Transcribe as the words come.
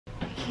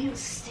can't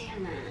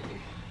stand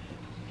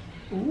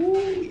that.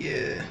 Ooh,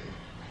 yeah.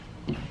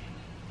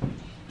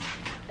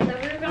 I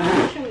thought we were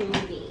gonna watch a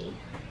movie.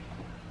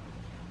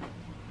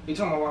 You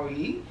talking about why we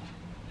eat?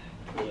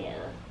 Yeah.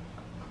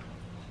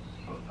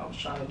 I was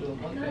trying to do a I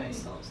got mukbang.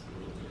 sauce on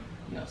me.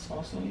 You got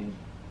sauce on you?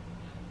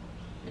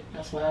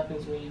 That's what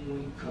happens when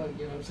you cook,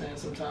 you know what I'm saying?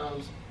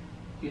 Sometimes,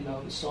 you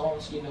know, the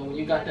sauce, you know, when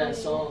you got that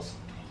sauce.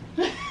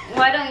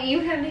 Why don't you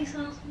have any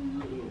sauce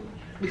on you?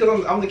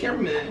 Because I'm the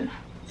cameraman.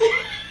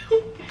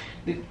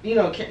 You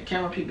know,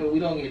 camera people, we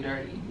don't get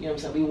dirty. You know what I'm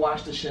saying? We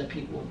watch the chef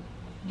people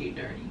get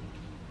dirty.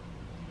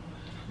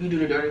 You do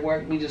the dirty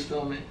work, we just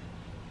film it.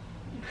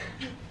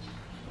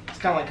 It's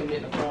kind of like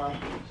committing a crime.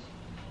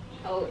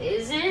 Oh,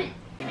 is it?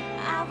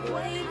 I've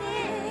waited,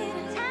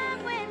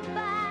 time went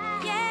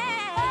by, yeah.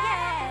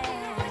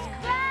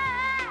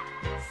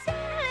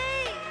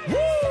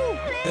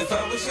 If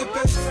I was your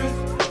best friend,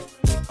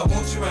 I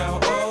want you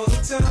around all the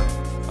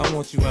time. I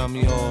want you around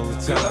me all the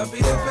time. I'll be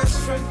your best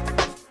friend.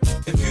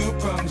 If you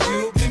promise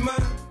you'll be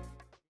mine.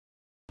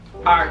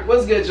 Alright,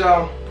 what's good,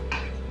 y'all? You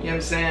know what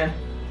I'm saying?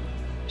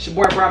 It's your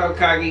boy Brydell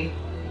Kagi.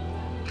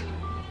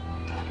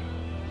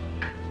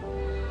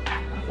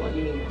 I feel like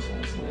you need more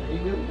sauce, man. You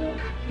good with that?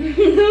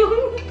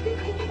 No.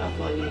 I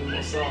feel like you need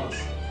more sauce.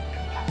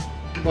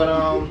 But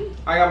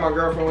I got my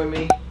girlfriend with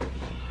me.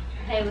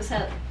 Hey, what's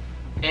up?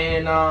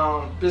 And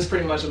this is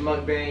pretty much a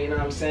mukbang, you know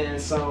what I'm saying?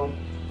 So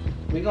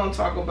we're gonna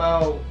talk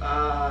about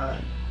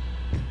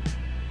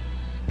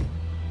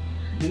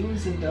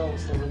do's and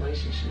don'ts in a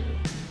relationship.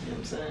 You know what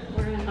I'm saying?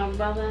 We're gonna talk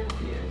about that?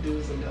 Yeah,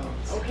 do's and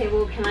don'ts. Okay,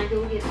 well, can I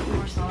go get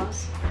more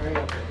sauce? Hurry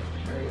up, baby.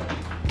 Hurry up.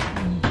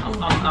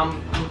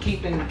 I'm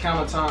keeping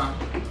count of time.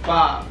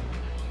 5.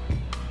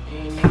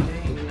 Any day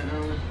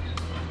now.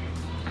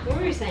 What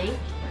were you saying?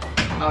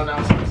 Oh no,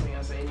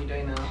 I say any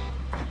day now.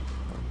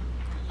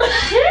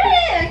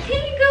 Yeah, can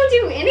you go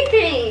do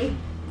anything?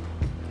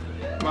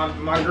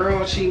 My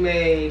girl, she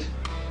made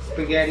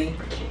spaghetti,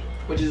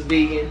 which is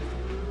vegan.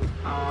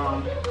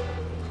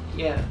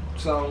 Yeah,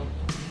 so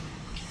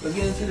let's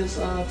get into this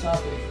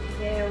topic.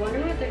 Yeah, I wonder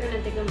what they're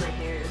gonna think of my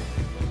hair.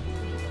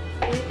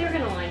 I think they're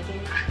gonna like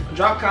it.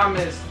 Drop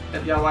comments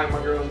if y'all like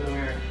my girl's new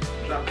hair.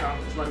 Drop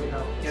comments, let me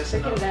know. Yes or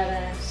Freaking no.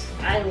 badass.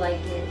 I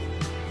like it.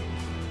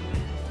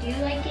 Do you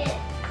like it?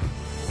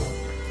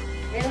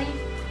 Really?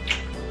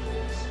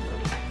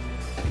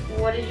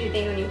 What did you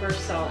think when you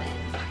first saw it?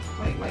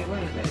 Wait, man.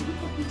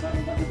 You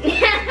talking about the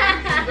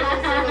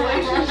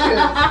relationship?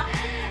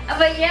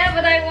 But yeah,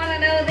 but I want to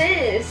know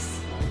this.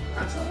 I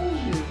told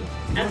you.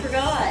 I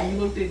forgot. You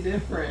looked it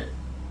different.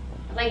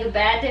 Like a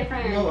bad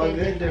different? Or No, a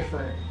good different?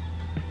 different.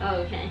 Oh,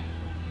 okay.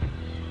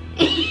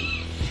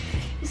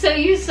 So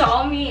you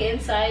saw me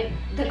inside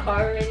the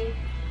car already?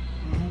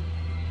 Mm-hmm.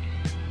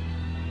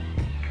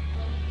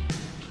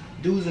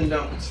 Do's and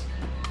don'ts.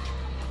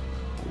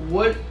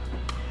 What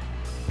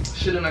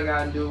shouldn't a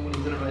guy do when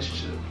he's in a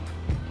relationship?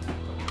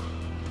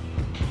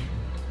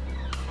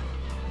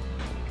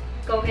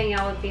 Go hang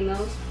out with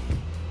females?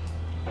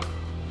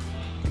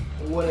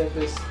 What if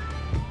it's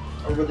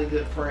a really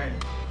good friend?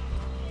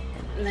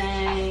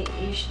 Then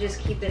you should just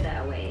keep it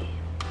that way.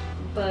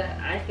 But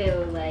I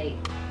feel like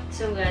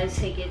some guys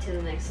take it to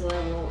the next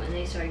level and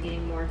they start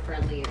getting more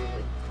friendlier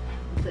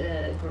with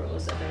the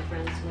girls that they're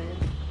friends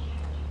with.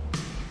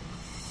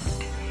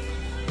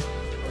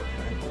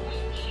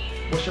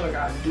 What should a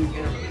guy do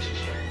in a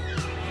relationship?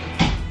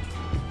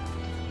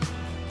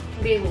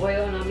 Be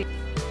loyal and not be a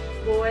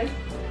boy.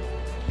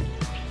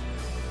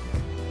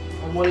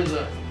 And what is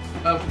a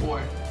F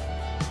boy?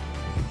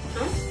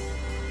 Huh?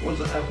 What's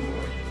an F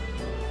boy?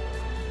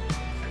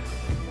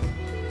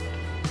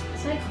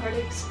 It's like hard to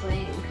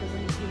explain because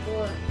like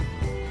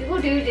people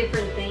do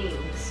different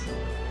things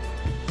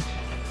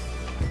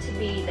to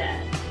be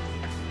that.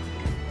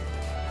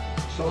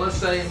 So let's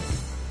say,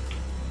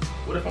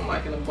 what if I'm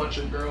liking a bunch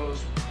of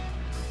girls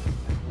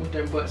with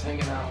their butts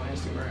hanging out on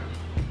Instagram?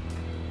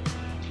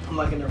 I'm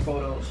liking their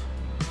photos.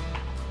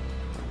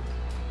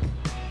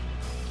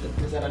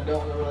 Is that a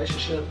don't in a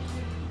relationship?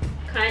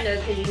 Kinda,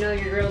 because you know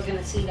your girl's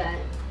gonna see that.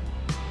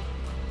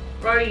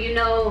 Or you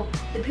know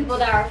the people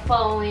that are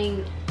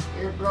following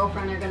your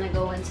girlfriend are gonna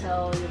go and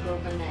tell your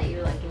girlfriend that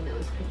you're liking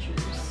those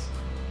pictures.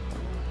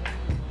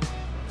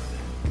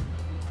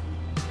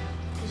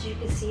 Because you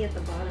can see at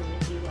the bottom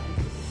if you like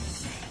it.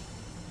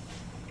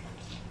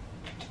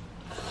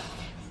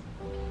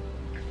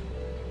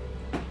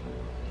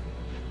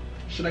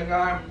 Should a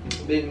guy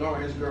be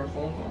ignoring his girl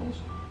phone calls?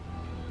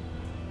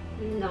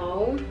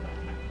 No.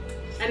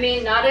 I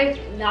mean, not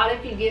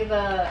if you give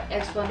a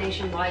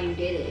explanation why you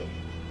did it.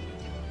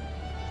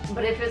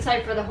 But if it's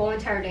like for the whole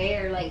entire day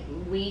or like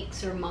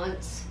weeks or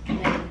months,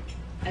 then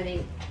I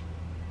think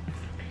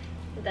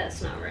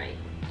that's not right.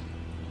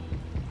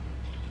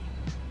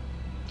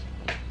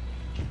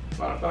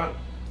 Matter of fact,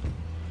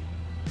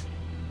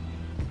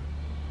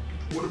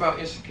 what about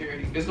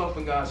insecurity? There's no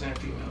for guys and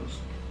females.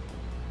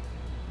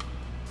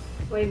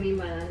 What do you mean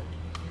by that?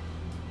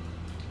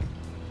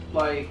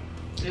 Like,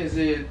 is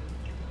it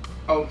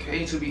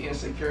okay to be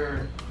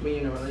insecure when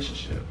you're in a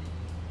relationship?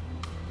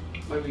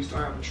 Like you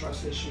start having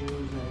trust issues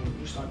and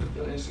you start to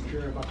feel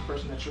insecure about the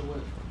person that you're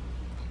with.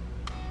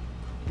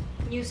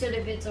 You said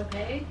if it's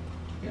okay?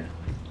 Yeah.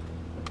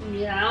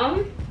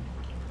 Yeah.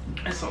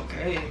 It's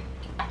okay.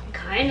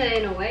 Kinda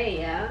in a way,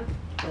 yeah. Like,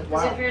 Because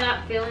wow. if you're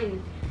not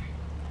feeling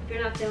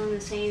the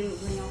same,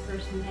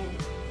 person then.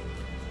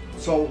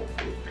 So,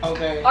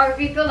 okay. Or if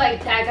you feel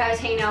like that guy's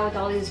hanging out with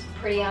all these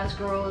pretty ass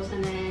girls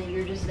and then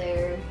you're just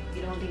there,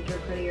 you don't think you're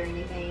pretty or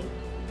anything,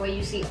 but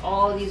you see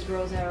all these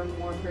girls that are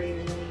more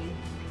prettier than you.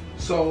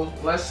 So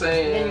let's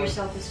say Then your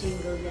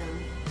self-esteem goes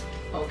down.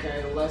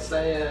 Okay, let's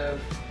say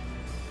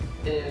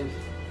if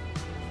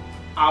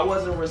I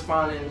wasn't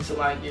responding to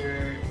like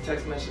your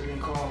text messages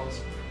and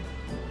calls,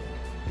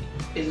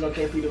 is it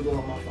okay for you to go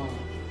on my phone?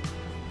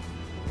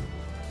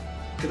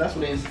 Because that's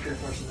what an insecure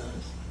person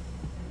does.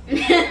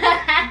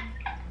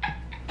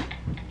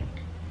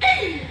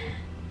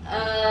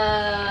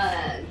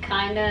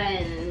 Kinda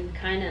and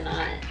kinda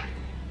not.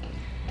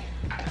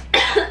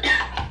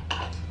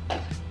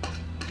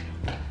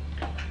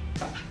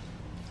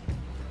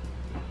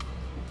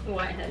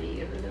 Why have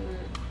you ever done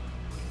that?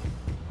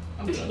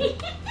 I'm done.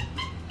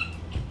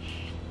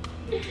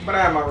 But I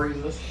have my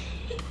reasons.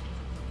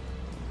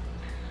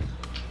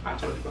 I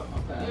told you about my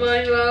past.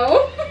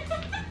 Monroe.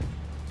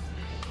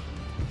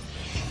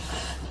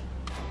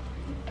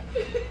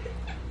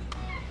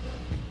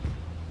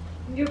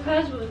 Your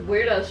past was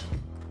weird as.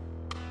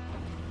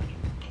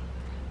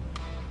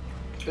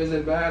 Is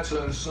it bad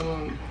to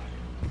assume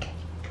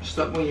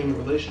stuff when you're in a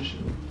relationship?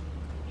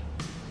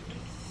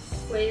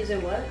 Wait, is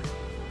it what?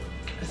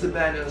 Is it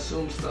bad to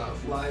assume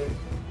stuff? Like,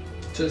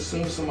 to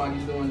assume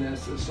somebody's doing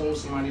this, to assume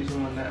somebody's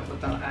doing that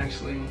without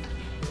actually...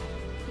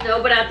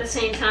 No, but at the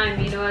same time,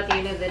 at the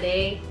end of the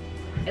day,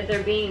 if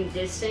they're being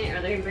distant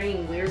or they're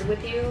being weird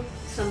with you,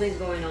 something's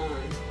going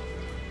on.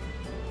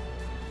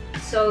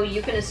 So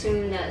you can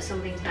assume that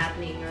something's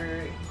happening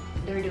or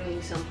they're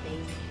doing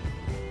something.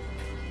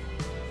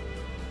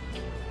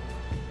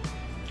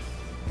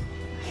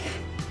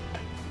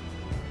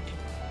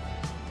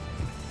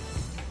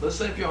 Let's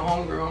say if your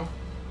homegirl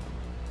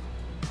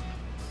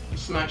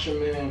smacks your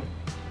man,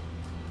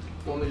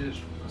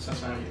 let's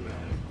say your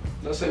man.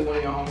 Let's say one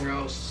of your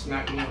homegirls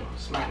smack my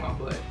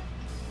butt.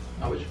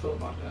 How would you feel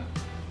about that?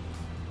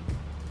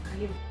 Are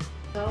you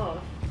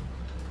off?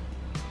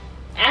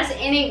 Ask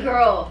any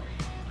girl.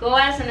 Go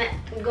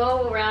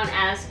around,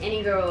 ask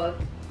any girl if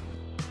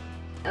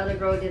other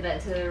girl did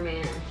that to their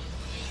man.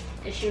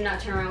 If she would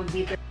not turn around and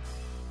beat their.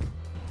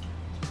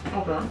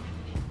 Okay.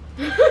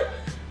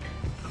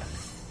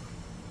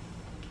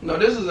 No,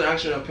 this is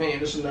actually an opinion.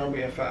 This will never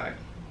be a fact.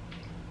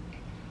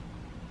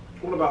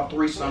 What about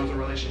threesomes in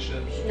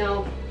relationships?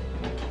 No,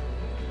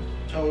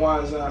 And why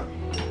is that?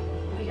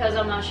 because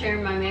I'm not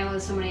sharing my man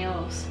with somebody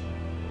else.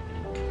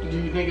 Do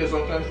you think it's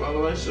okay for other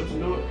relationships to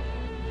do it?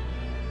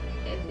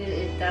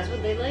 If that's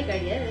what they like, I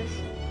guess.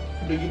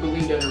 Do you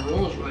believe that it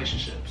ruins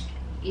relationships?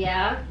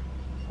 Yeah.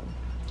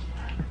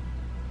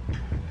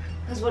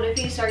 Because what if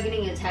you start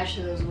getting attached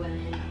to those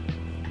women?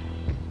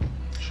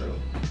 True.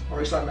 Or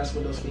you start messing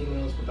with those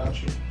females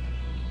without you.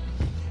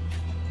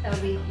 That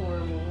would be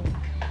horrible.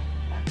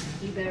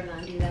 You better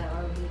not do that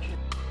or we can.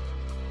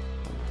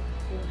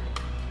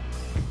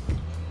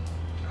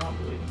 I don't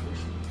believe in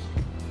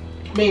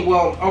threesomes. I mean,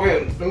 well,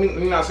 okay, let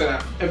me not say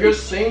that. If you're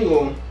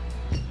single,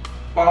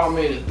 by all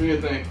means, do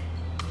your thing.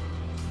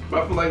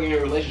 But I feel like in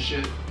your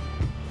relationship,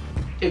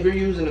 if you're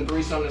using a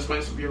threesome as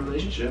place of your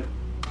relationship,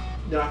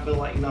 then I feel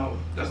like no,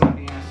 that's not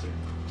the answer.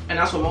 And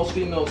that's what most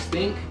females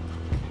think.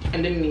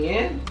 And then in the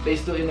end, they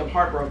still end up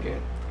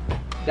heartbroken.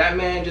 That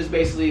man just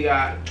basically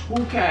got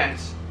 2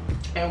 cats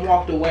and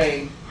walked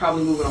away,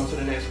 probably moving on to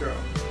the next girl.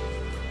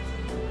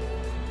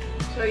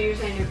 So you're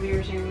saying if you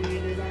were single, you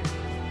do that?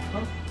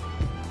 Huh?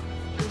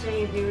 I'm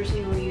saying if you were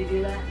single, you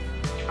do that?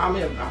 I may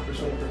have not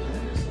personally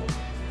represented this stuff,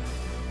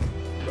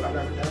 but I've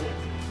never done it.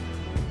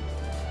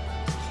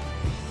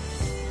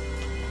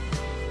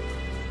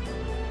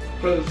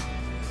 Because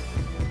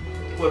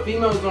what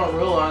females don't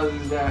realize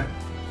is that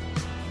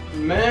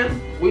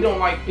men, we don't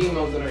like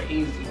females that are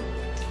easy.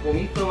 When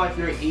we feel like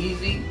you're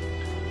easy,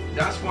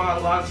 that's why a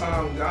lot of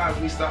times guys,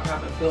 we stop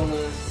having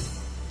feelings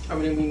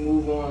and then we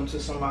move on to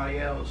somebody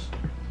else.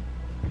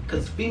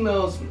 Because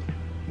females,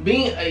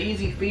 being an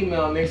easy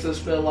female makes us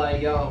feel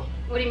like, yo.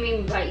 What do you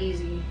mean by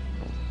easy?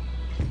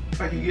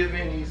 Like you give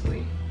in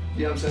easily.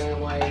 You know what I'm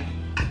saying?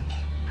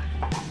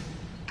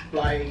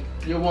 Like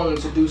you're willing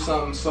to do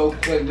something so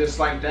quick just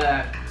like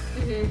that.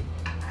 Mm-hmm.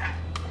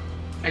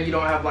 And you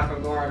don't have like a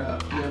guard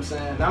up. You know what I'm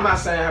saying? Now, I'm not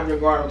saying have your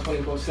guard up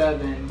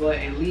 24/7, but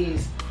at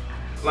least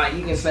like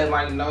you can say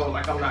like no,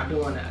 like I'm not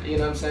doing that. You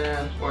know what I'm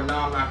saying? Or no,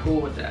 I'm not cool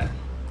with that.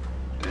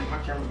 Dang, my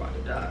camera about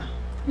to die.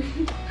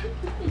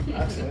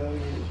 I tell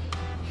you.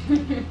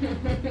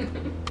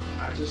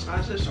 I just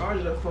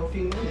charged it up for a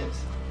few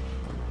minutes.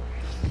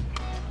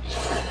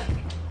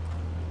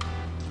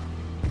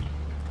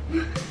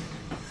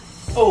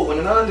 Oh, and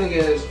another thing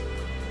is,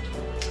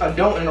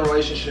 don't in a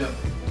relationship.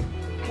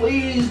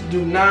 Please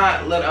do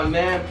not let a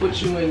man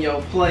put you in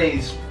your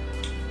place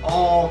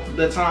all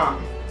the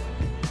time.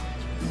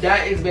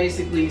 that is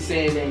basically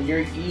saying that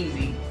you're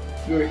easy.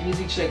 You're an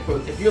easy chick for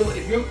if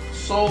you're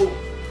so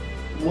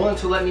willing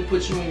to let me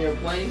put you in your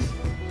place.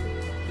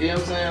 You know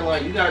what I'm saying?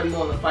 Like you gotta be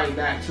willing to fight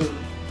back too.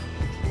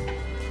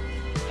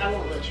 I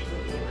won't let you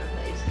put me in my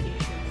place. You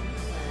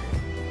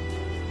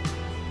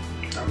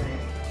I mean,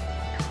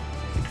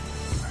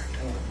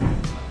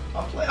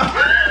 I'll play.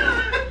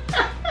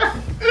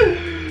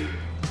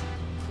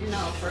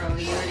 No, bro,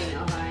 you already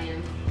know how I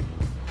am.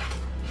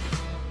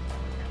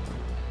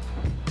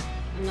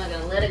 I'm not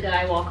gonna let a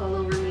guy walk all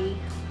over me.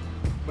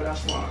 But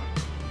that's why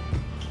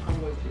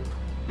I'm with you.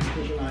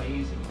 Because you're not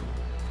easy.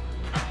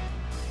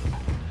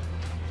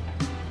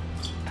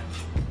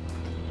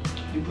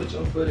 You put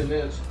your foot in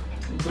this.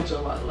 You put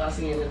your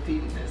lassie in the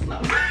feet and that's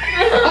not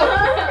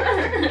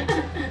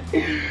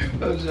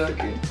I'm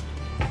joking.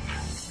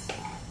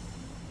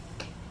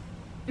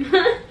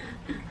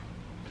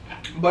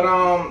 But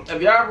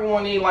if y'all ever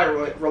want any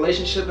like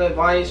relationship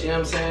advice, you know what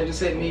I'm saying,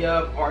 just hit me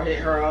up or hit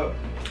her up.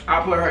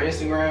 I'll put her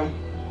Instagram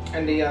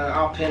and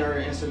I'll pin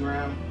her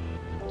Instagram.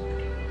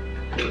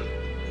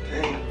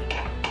 Dang.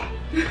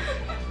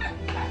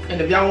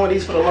 And if y'all want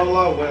these for the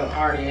low, well, I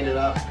already ended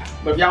up.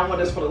 But if y'all want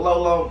this for the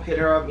low, hit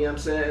her up, you know what I'm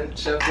saying?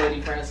 Chef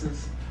Lady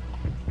Francis.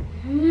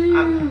 What do you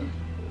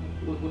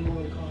want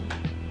me to call her?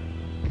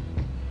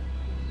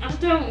 I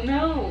don't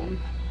know.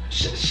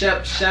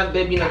 Chef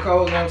Baby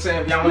Nicole, you know what I'm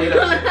saying? If y'all want to hit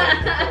up Chef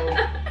Baby Nicole,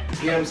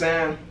 you know what I'm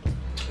saying?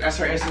 That's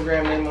her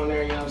Instagram name on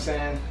there, you know what I'm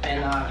saying?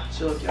 And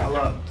she'll hook y'all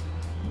up.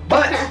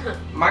 But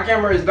my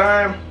camera is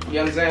dying, you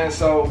know what I'm saying?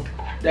 So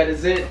that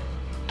is it.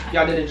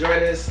 Y'all did enjoy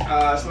this.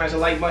 Smash the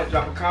like button,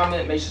 drop a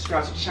comment, make sure to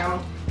subscribe to the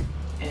channel.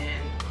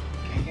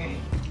 And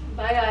gang.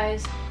 Bye,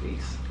 guys.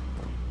 Peace.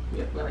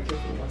 Yeah, we gotta kiss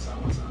for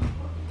one time.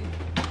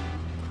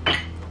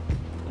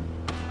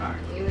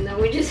 Alright. Even though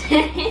we just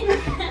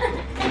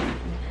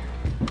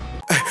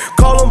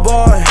Call 'em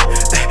boy,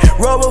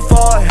 rubber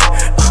boy.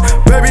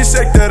 Baby,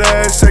 shake that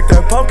ass, shake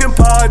that pumpkin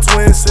pie.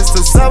 Twin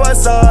sisters side by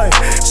side,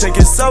 shake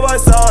it side by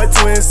side.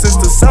 Twin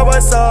sisters side by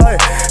side,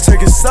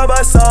 shake it side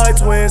by side.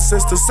 Twin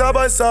sisters side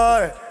by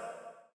side.